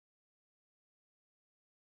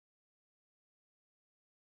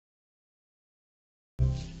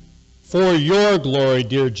for your glory,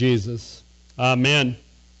 dear Jesus. Amen.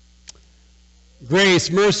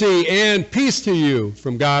 Grace, mercy, and peace to you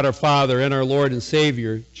from God our Father and our Lord and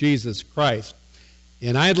Savior, Jesus Christ.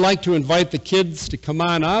 And I'd like to invite the kids to come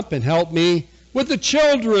on up and help me with the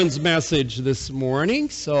children's message this morning.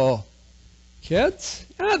 So, kids,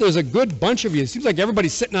 there's a good bunch of you. It seems like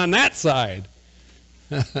everybody's sitting on that side.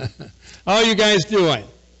 How are you guys doing?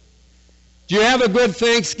 Do you have a good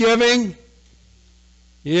Thanksgiving?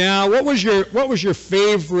 Yeah, what was your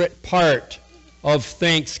favorite part of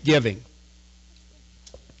Thanksgiving?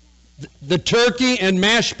 The turkey and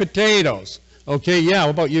mashed potatoes. Okay, yeah,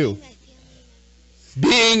 what about you?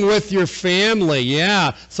 Being with your family,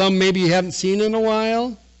 yeah. Some maybe you haven't seen in a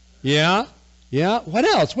while. Yeah, yeah. What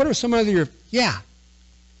else? What are some other your, yeah.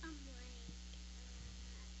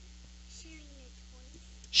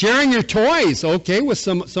 Sharing your toys, okay, with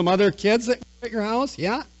some other kids at your house,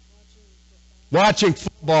 yeah. Watching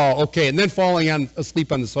football, okay, and then falling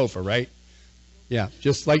asleep on the sofa, right? Yeah,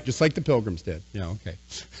 just like the Pilgrims did. Yeah, okay.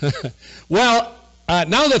 Well,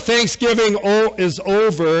 now that Thanksgiving is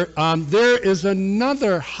over, there is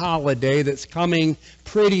another holiday that's coming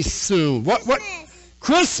pretty soon. What?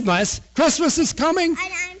 Christmas. Christmas is coming. I'm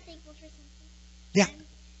thankful for something. Yeah. I'm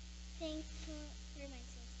thankful for my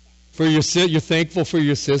sister. For your you're thankful for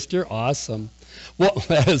your sister. Awesome. Well,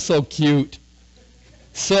 that is so cute.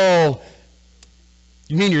 So,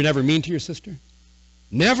 you mean you're never mean to your sister?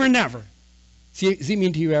 Never, never. Is he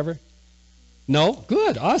mean to you ever? No?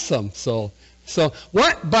 Good. Awesome. So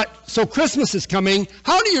what? But so Christmas is coming.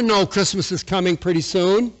 How do you know Christmas is coming pretty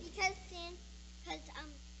soon?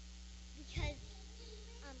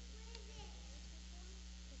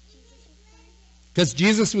 Because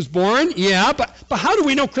Jesus was born? Yeah, but how do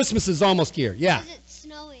we know Christmas is almost here? Yeah. Because it's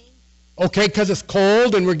snowing. Okay, because it's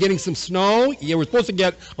cold and we're getting some snow? Yeah, we're supposed to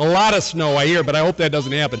get a lot of snow, I hear, but I hope that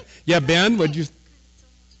doesn't happen. Yeah, Ben, what'd you...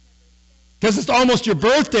 Because it's almost your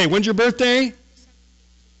birthday. When's your birthday?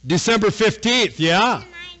 December 15th, yeah.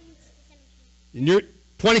 And you're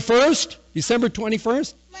 21st? December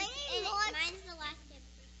 21st? Mine's the last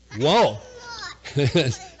day. Whoa.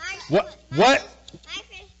 What? My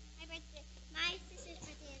sister's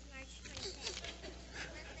birthday is March 26th.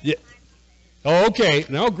 Yeah. Oh, okay.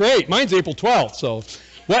 No, great. Mine's April 12th, so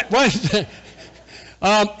what?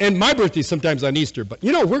 And my birthday's sometimes on Easter, but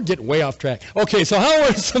we're getting way off track. Okay, so how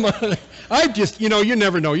are some other... you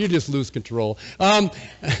never know. You just lose control.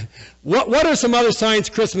 What are some other signs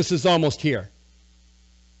Christmas is almost here?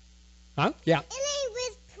 Huh? Yeah.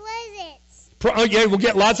 With presents. Yeah, we'll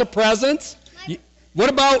get lots of presents. What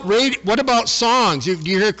about songs? Do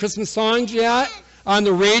you hear Christmas songs yet on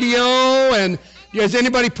the radio? And has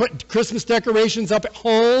anybody put Christmas decorations up at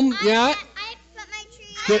home yet? I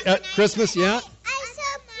put my tree. Christmas, yeah.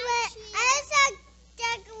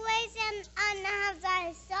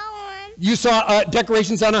 You saw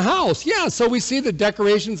decorations on a house. Yeah, so we see the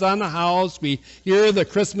decorations on the house. We hear the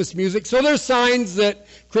Christmas music. So there's signs that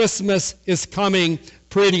Christmas is coming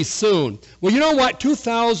pretty soon. Well, you know what?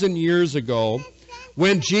 2,000 years ago,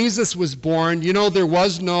 when Jesus was born, there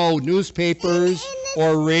was no newspapers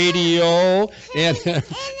or radio. And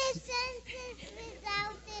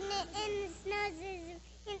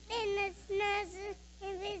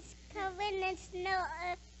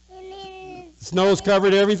snow's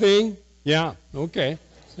covered everything? Yeah, okay.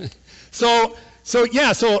 So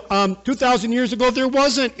 2,000 years ago, there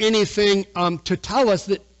wasn't anything to tell us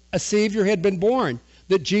that a Savior had been born,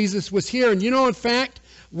 that Jesus was here. And in fact,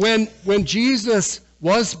 when Jesus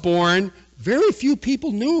was born, very few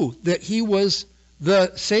people knew that he was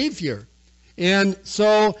the Savior. And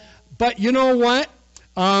so, but you know what?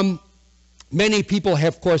 Many people,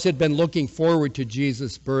 of course, had been looking forward to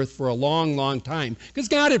Jesus' birth for a long, long time, because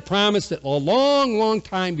God had promised it a long, long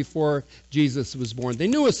time before Jesus was born. They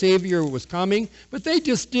knew a Savior was coming, but they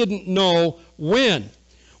just didn't know when.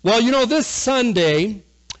 Well, this Sunday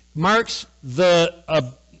marks the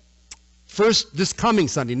this coming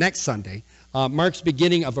Sunday, next Sunday, marks the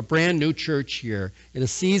beginning of a brand new church year in a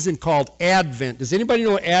season called Advent. Does anybody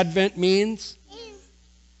know what Advent means?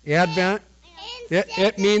 Advent?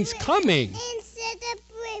 It means coming.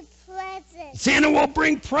 Santa will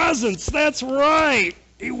bring presents. That's right.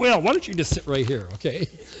 He will. Why don't you just sit right here, okay?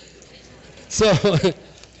 So,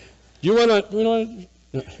 you want to?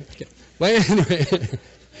 Okay. Well, anyway.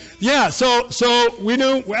 Yeah. So we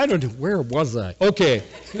knew. I don't know. Where was I? Okay.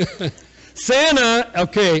 Santa.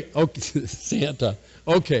 Okay. Santa.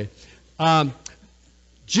 Okay.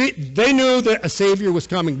 They knew that a Savior was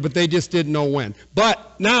coming, but they just didn't know when.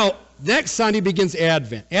 But now next Sunday begins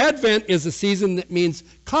Advent. Advent is a season that means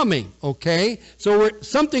coming, okay? So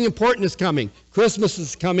something important is coming. Christmas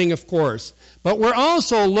is coming, of course. But we're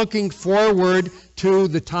also looking forward to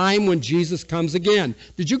the time when Jesus comes again.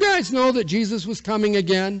 Did you guys know that Jesus was coming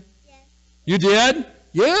again? Yes. You did?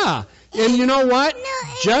 Yeah. And you know what?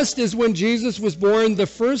 Just as when Jesus was born the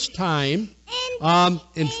first time, and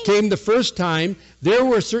came the first time, there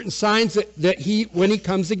were certain signs that he, when he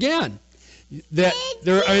comes again, that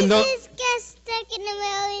there are no. Jesus got stuck in the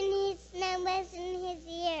middle and his nut was in his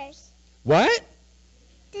ears. What?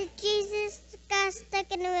 Did Jesus got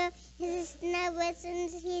stuck in the middle and his nut was in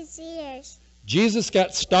his ears? Jesus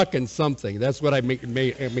got stuck in something. That's what I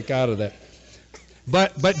make out of that.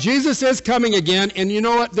 But Jesus is coming again, and you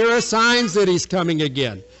know what? There are signs that he's coming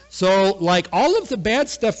again. So, like all of the bad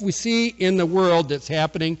stuff we see in the world that's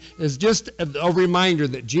happening is just a reminder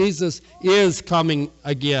that Jesus is coming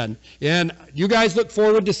again. And you guys look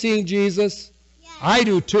forward to seeing Jesus? Yeah. I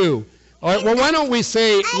do too. All right, well, why don't we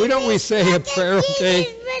say a prayer,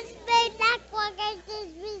 okay?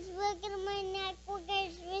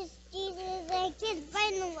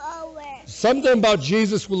 Something about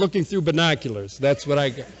Jesus we're looking through binoculars. That's what I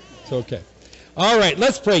got. It's okay. All right,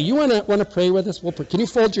 let's pray. You want to pray with us? We'll pray. Can you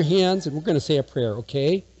fold your hands and we're going to say a prayer,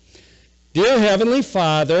 okay? Dear Heavenly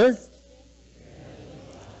Father,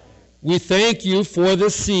 we thank you for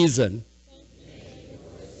this season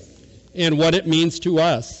and what it means to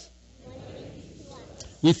us.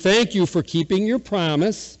 We thank you for keeping your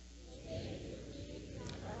promise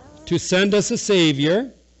to send us a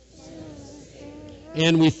Savior.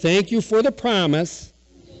 And we thank you for the promise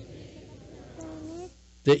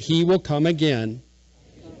that he will come again.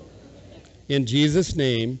 In Jesus'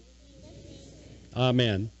 name,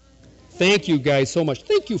 amen. Thank you guys so much.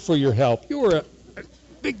 Thank you for your help. You were a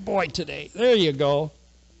big boy today. There you go.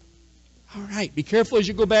 All right, be careful as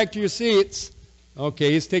you go back to your seats.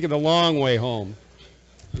 Okay, he's taking a long way home.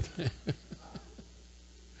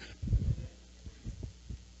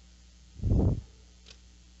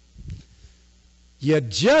 You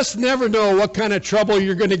just never know what kind of trouble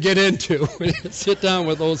you're going to get into when you sit down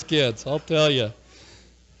with those kids, I'll tell you.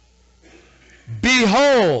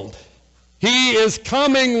 Behold, he is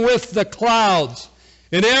coming with the clouds,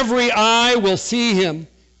 and every eye will see him,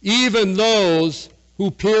 even those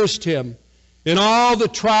who pierced him. And all the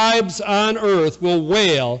tribes on earth will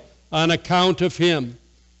wail on account of him.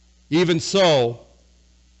 Even so,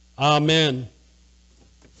 amen.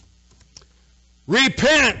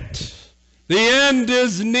 Repent! The end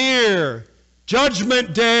is near.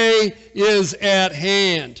 Judgment day is at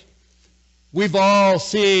hand. We've all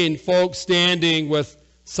seen folks standing with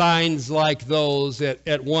signs like those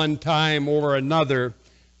at one time or another,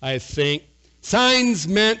 I think. Signs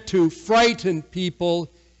meant to frighten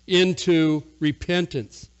people into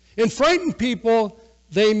repentance. And frighten people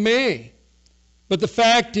they may. But the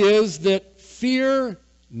fact is that fear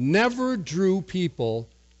never drew people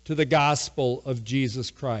to the gospel of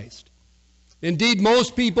Jesus Christ. Indeed,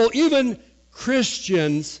 most people, even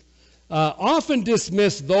Christians, often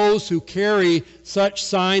dismiss those who carry such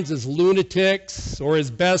signs as lunatics or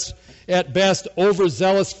at best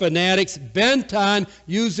overzealous fanatics bent on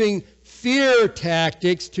using fear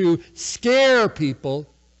tactics to scare people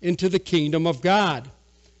into the kingdom of God.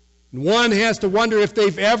 One has to wonder if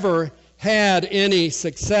they've ever had any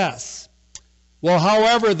success. Well,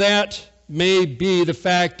 however that may be, the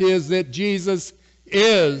fact is that Jesus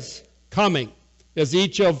is coming, as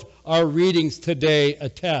each of our readings today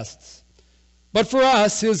attests. But for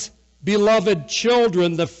us, his beloved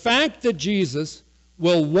children, the fact that Jesus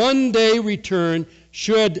will one day return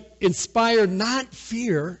should inspire not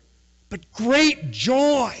fear, but great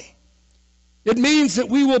joy. It means that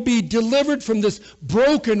we will be delivered from this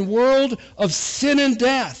broken world of sin and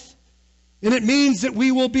death. And it means that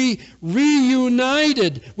we will be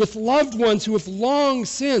reunited with loved ones who have long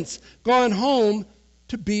since gone home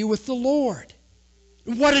to be with the Lord.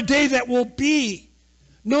 What a day that will be.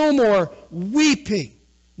 No more weeping.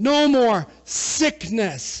 No more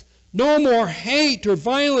sickness. No more hate or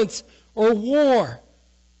violence or war.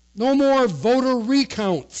 No more voter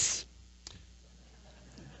recounts.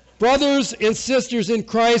 Brothers and sisters in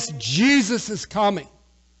Christ, Jesus is coming.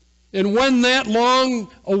 And when that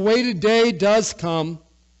long-awaited day does come,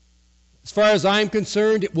 as far as I'm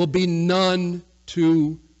concerned, it will be none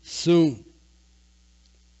too soon.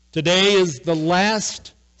 Today is the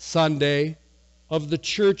last Sunday of the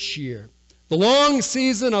church year. The long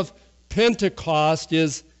season of Pentecost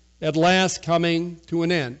is at last coming to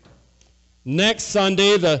an end. Next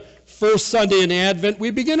Sunday, the first Sunday in Advent,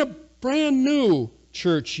 we begin a brand new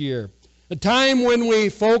church year, a time when we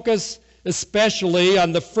focus especially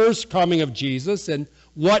on the first coming of Jesus and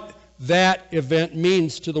what that event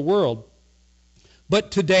means to the world.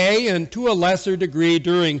 But today, and to a lesser degree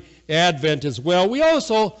during Advent as well, we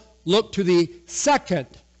also look to the second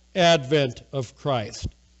advent of Christ.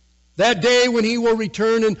 That day when he will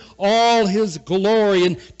return in all his glory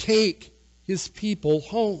and take his people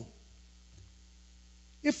home.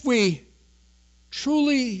 If we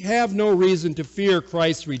truly have no reason to fear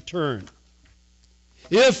Christ's return,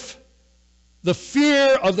 if the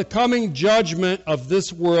fear of the coming judgment of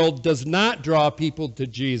this world does not draw people to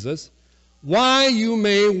Jesus, why, you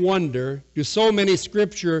may wonder, do so many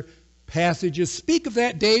Scripture passages speak of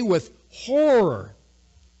that day with horror?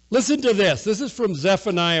 Listen to this. This is from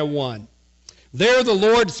Zephaniah 1. There the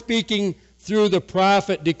Lord, speaking through the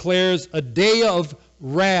prophet, declares, a day of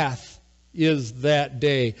wrath is that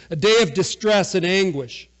day, a day of distress and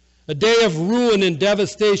anguish, a day of ruin and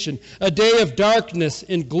devastation, a day of darkness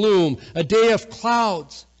and gloom, a day of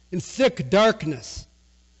clouds and thick darkness.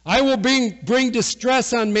 I will bring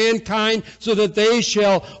distress on mankind so that they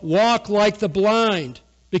shall walk like the blind,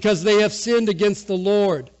 because they have sinned against the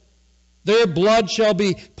Lord. Their blood shall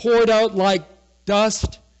be poured out like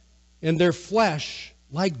dust, and their flesh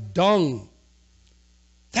like dung.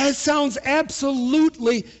 That sounds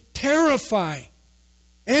absolutely terrifying,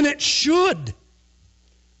 and it should.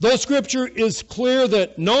 Though Scripture is clear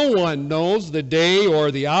that no one knows the day or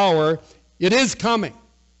the hour, it is coming.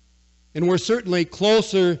 And we're certainly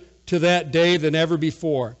closer to that day than ever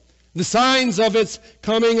before. The signs of its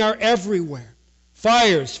coming are everywhere.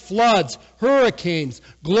 Fires, floods, hurricanes,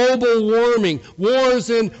 global warming, wars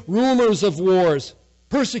and rumors of wars,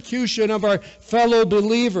 persecution of our fellow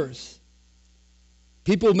believers.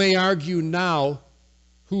 People may argue now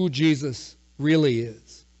who Jesus really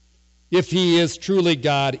is, if he is truly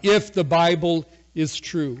God, if the Bible is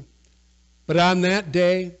true. But on that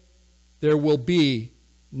day, there will be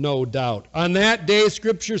no doubt. On that day,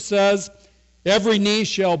 Scripture says, every knee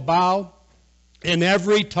shall bow and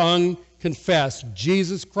every tongue confess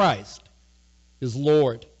Jesus Christ is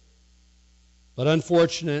Lord. But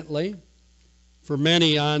unfortunately, for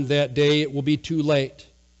many on that day, it will be too late.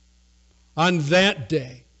 On that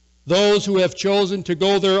day, those who have chosen to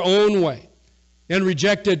go their own way and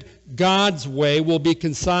rejected God's way will be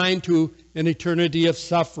consigned to an eternity of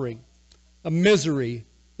suffering, a misery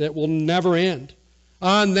that will never end.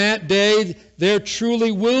 On that day, there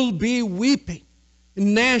truly will be weeping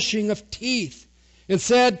and gnashing of teeth. And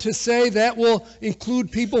sad to say, that will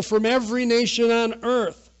include people from every nation on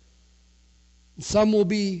earth. Some will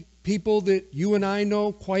be people that you and I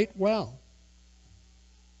know quite well.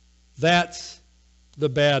 That's the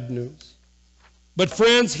bad news. But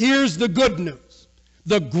friends, here's the good news,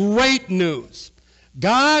 the great news.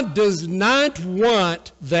 God does not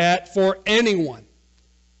want that for anyone.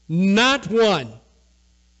 Not one.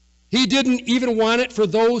 He didn't even want it for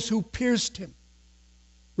those who pierced him.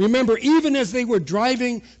 Remember, even as they were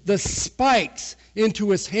driving the spikes into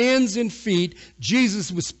his hands and feet,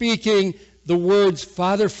 Jesus was speaking the words,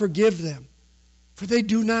 Father, forgive them, for they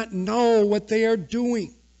do not know what they are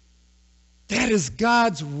doing. That is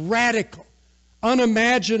God's radical,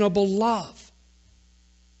 unimaginable love.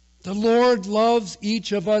 The Lord loves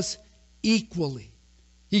each of us equally.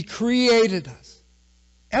 He created us,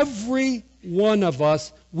 every one of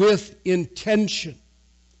us, with intention.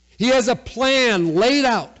 He has a plan laid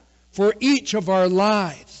out for each of our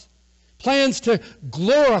lives, plans to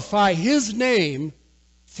glorify his name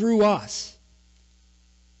through us.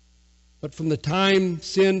 But from the time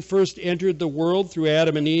sin first entered the world through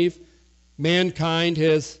Adam and Eve, mankind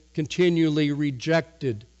has continually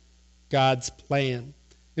rejected God's plan.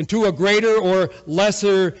 And to a greater or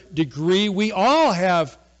lesser degree, we all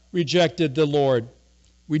have rejected the Lord.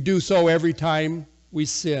 We do so every time we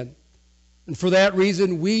sin. And for that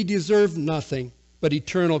reason, we deserve nothing but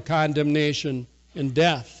eternal condemnation and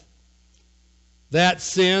death. That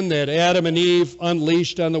sin that Adam and Eve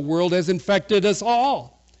unleashed on the world has infected us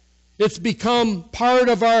all. It's become part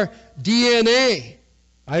of our DNA.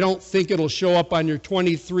 I don't think it'll show up on your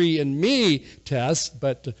 23andMe test,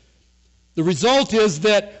 but the result is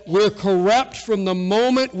that we're corrupt from the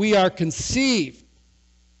moment we are conceived.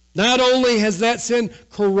 Not only has that sin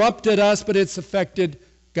corrupted us, but it's affected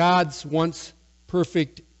God's once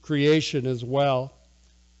perfect creation as well.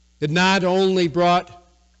 It not only brought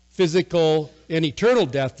physical and eternal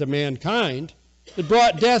death to mankind, it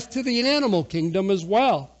brought death to the animal kingdom as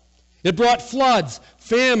well. It brought floods,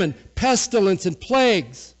 famine, pestilence, and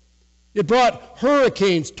plagues. It brought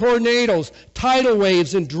hurricanes, tornadoes, tidal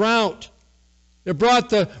waves, and drought. It brought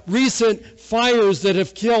the recent fires that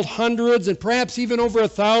have killed hundreds and perhaps even over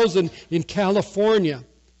 1,000 in California.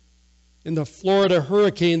 in the Florida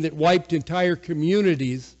hurricane that wiped entire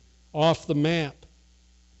communities off the map.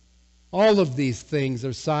 All of these things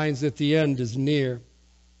are signs that the end is near.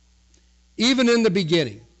 Even in the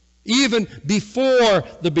beginning, even before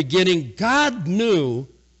the beginning, God knew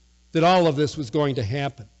that all of this was going to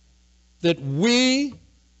happen. That we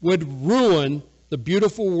would ruin the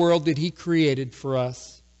beautiful world that He created for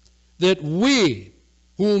us. That we,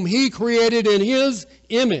 whom He created in His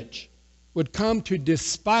image, would come to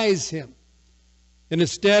despise Him. And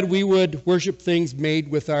instead we would worship things made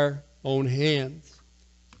with our own hands.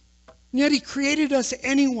 And yet He created us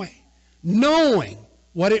anyway, knowing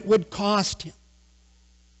what it would cost Him.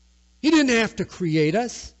 He didn't have to create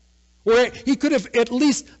us. Or He could have at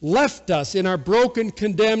least left us in our broken,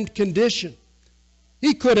 condemned condition.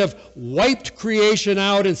 He could have wiped creation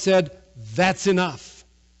out and said, that's enough.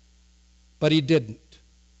 But He didn't.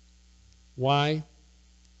 Why?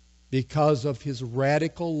 Because of His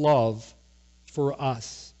radical love for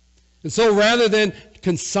us. And so rather than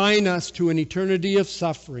consign us to an eternity of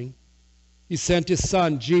suffering, He sent His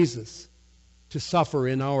Son, Jesus, to suffer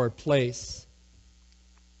in our place.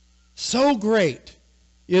 So great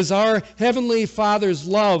is our Heavenly Father's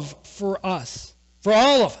love for us, for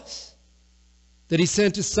all of us, that He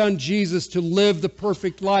sent His Son Jesus to live the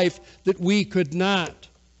perfect life that we could not,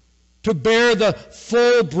 to bear the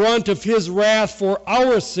full brunt of His wrath for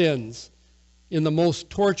our sins in the most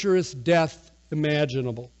torturous death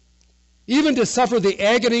imaginable, even to suffer the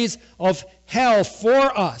agonies of hell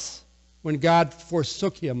for us when God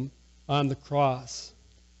forsook Him on the cross.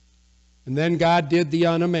 And then God did the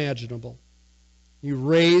unimaginable. He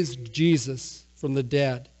raised Jesus from the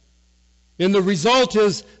dead. And the result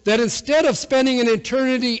is that instead of spending an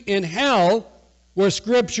eternity in hell, where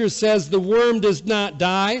Scripture says the worm does not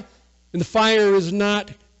die and the fire is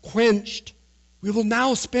not quenched, we will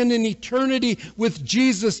now spend an eternity with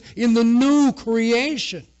Jesus in the new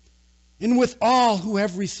creation and with all who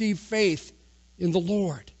have received faith in the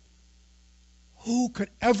Lord. Who could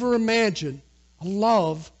ever imagine a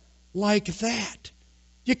love like that?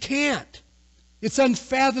 You can't. It's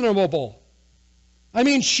unfathomable. I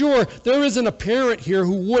mean, sure, there isn't a parent here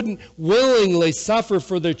who wouldn't willingly suffer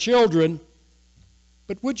for their children,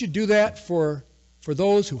 but would you do that for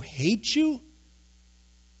those who hate you?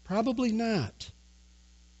 Probably not.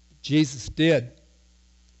 Jesus did.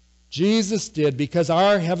 Jesus did, because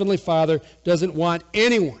our Heavenly Father doesn't want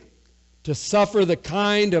anyone to suffer the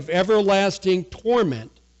kind of everlasting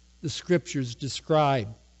torment the Scriptures describe.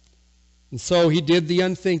 And so He did the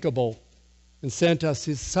unthinkable and sent us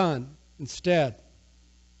His Son instead.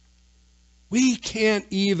 We can't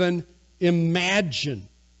even imagine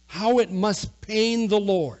how it must pain the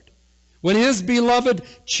Lord when His beloved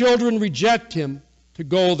children reject Him to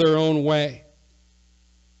go their own way.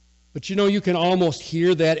 But you know, you can almost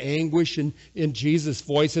hear that anguish in Jesus'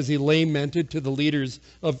 voice as He lamented to the leaders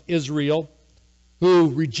of Israel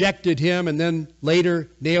who rejected Him and then later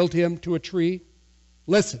nailed Him to a tree.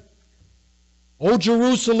 Listen. O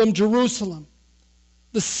Jerusalem, Jerusalem,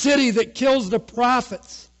 the city that kills the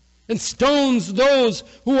prophets and stones those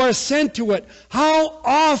who are sent to it. How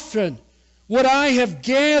often would I have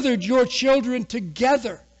gathered your children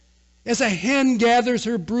together as a hen gathers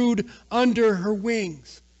her brood under her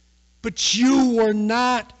wings? But you were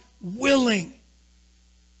not willing.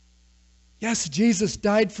 Yes, Jesus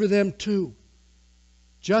died for them too,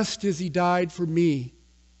 just as He died for me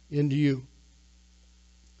and you.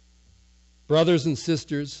 Brothers and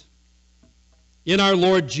sisters, in our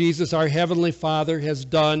Lord Jesus, our Heavenly Father has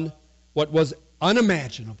done what was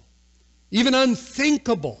unimaginable, even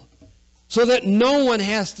unthinkable, so that no one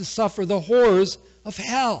has to suffer the horrors of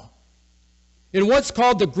hell. In what's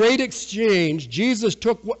called the Great Exchange, Jesus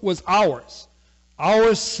took what was ours,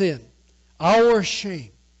 our sin, our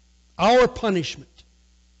shame, our punishment.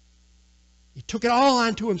 He took it all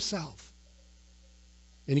onto Himself.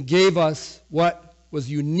 And He gave us what was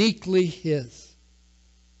uniquely His.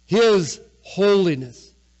 His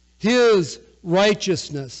holiness, His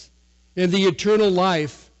righteousness, and the eternal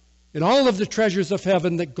life, and all of the treasures of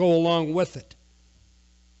heaven that go along with it.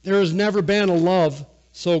 There has never been a love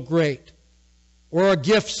so great, or a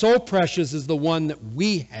gift so precious as the one that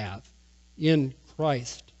we have in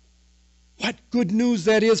Christ. What good news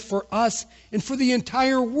that is for us and for the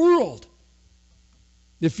entire world.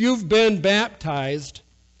 If you've been baptized,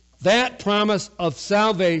 that promise of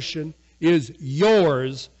salvation is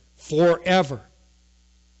yours forever.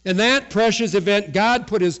 In that precious event, God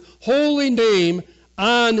put His holy name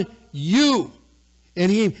on you,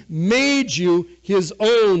 and He made you His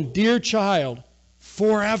own dear child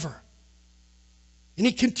forever. And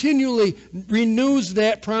he continually renews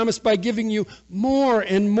that promise by giving you more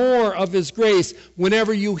and more of his grace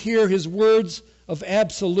whenever you hear his words of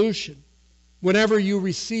absolution, whenever you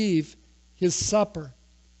receive his supper.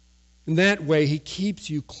 In that way, he keeps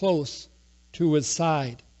you close to his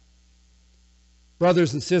side.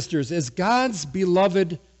 Brothers and sisters, as God's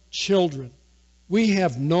beloved children, we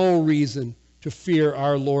have no reason to fear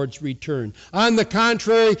our Lord's return. On the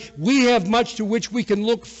contrary, we have much to which we can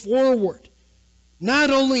look forward.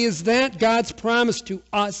 Not only is that God's promise to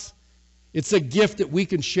us, it's a gift that we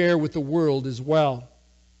can share with the world as well.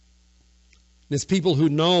 As people who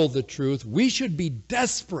know the truth, we should be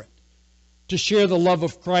desperate to share the love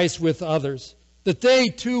of Christ with others, that they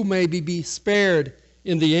too may be spared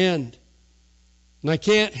in the end. And I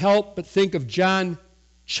can't help but think of John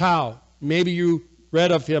Chow. Maybe you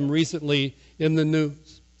read of him recently in the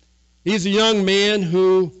news. He's a young man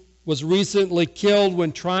who was recently killed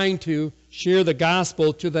when trying to share the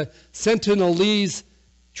gospel to the Sentinelese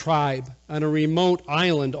tribe on a remote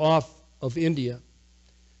island off of India.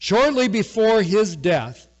 Shortly before his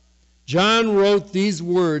death, John wrote these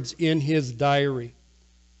words in his diary.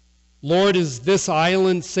 Lord, is this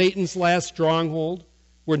island Satan's last stronghold,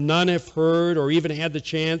 where none have heard or even had the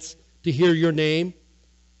chance to hear your name?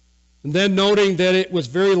 And then, noting that it was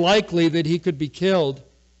very likely that he could be killed,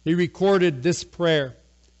 he recorded this prayer.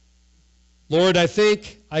 Lord, I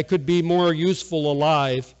think I could be more useful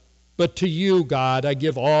alive, but to you, God, I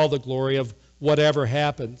give all the glory of whatever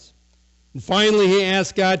happens. And finally, he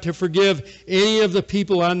asked God to forgive any of the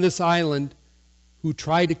people on this island who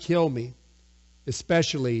try to kill me,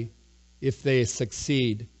 especially if they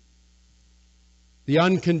succeed. The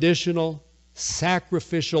unconditional,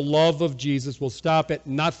 sacrificial love of Jesus will stop at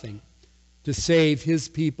nothing to save his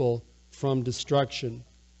people from destruction.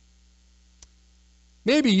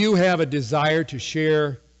 Maybe you have a desire to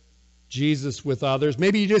share Jesus with others.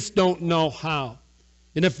 Maybe you just don't know how.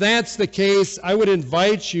 And if that's the case, I would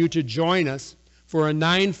invite you to join us for a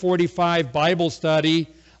 9:45 Bible study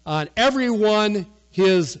on Everyone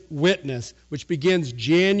His Witness, which begins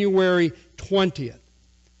January 20th.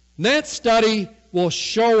 And that study will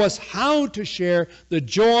show us how to share the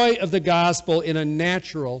joy of the gospel in a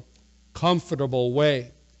natural, comfortable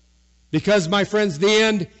way. Because, my friends, the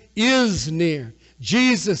end is near.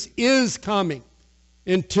 Jesus is coming.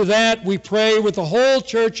 And to that we pray with the whole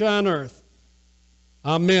church on earth.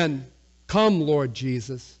 Amen. Come, Lord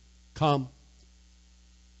Jesus. Come.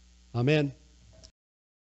 Amen.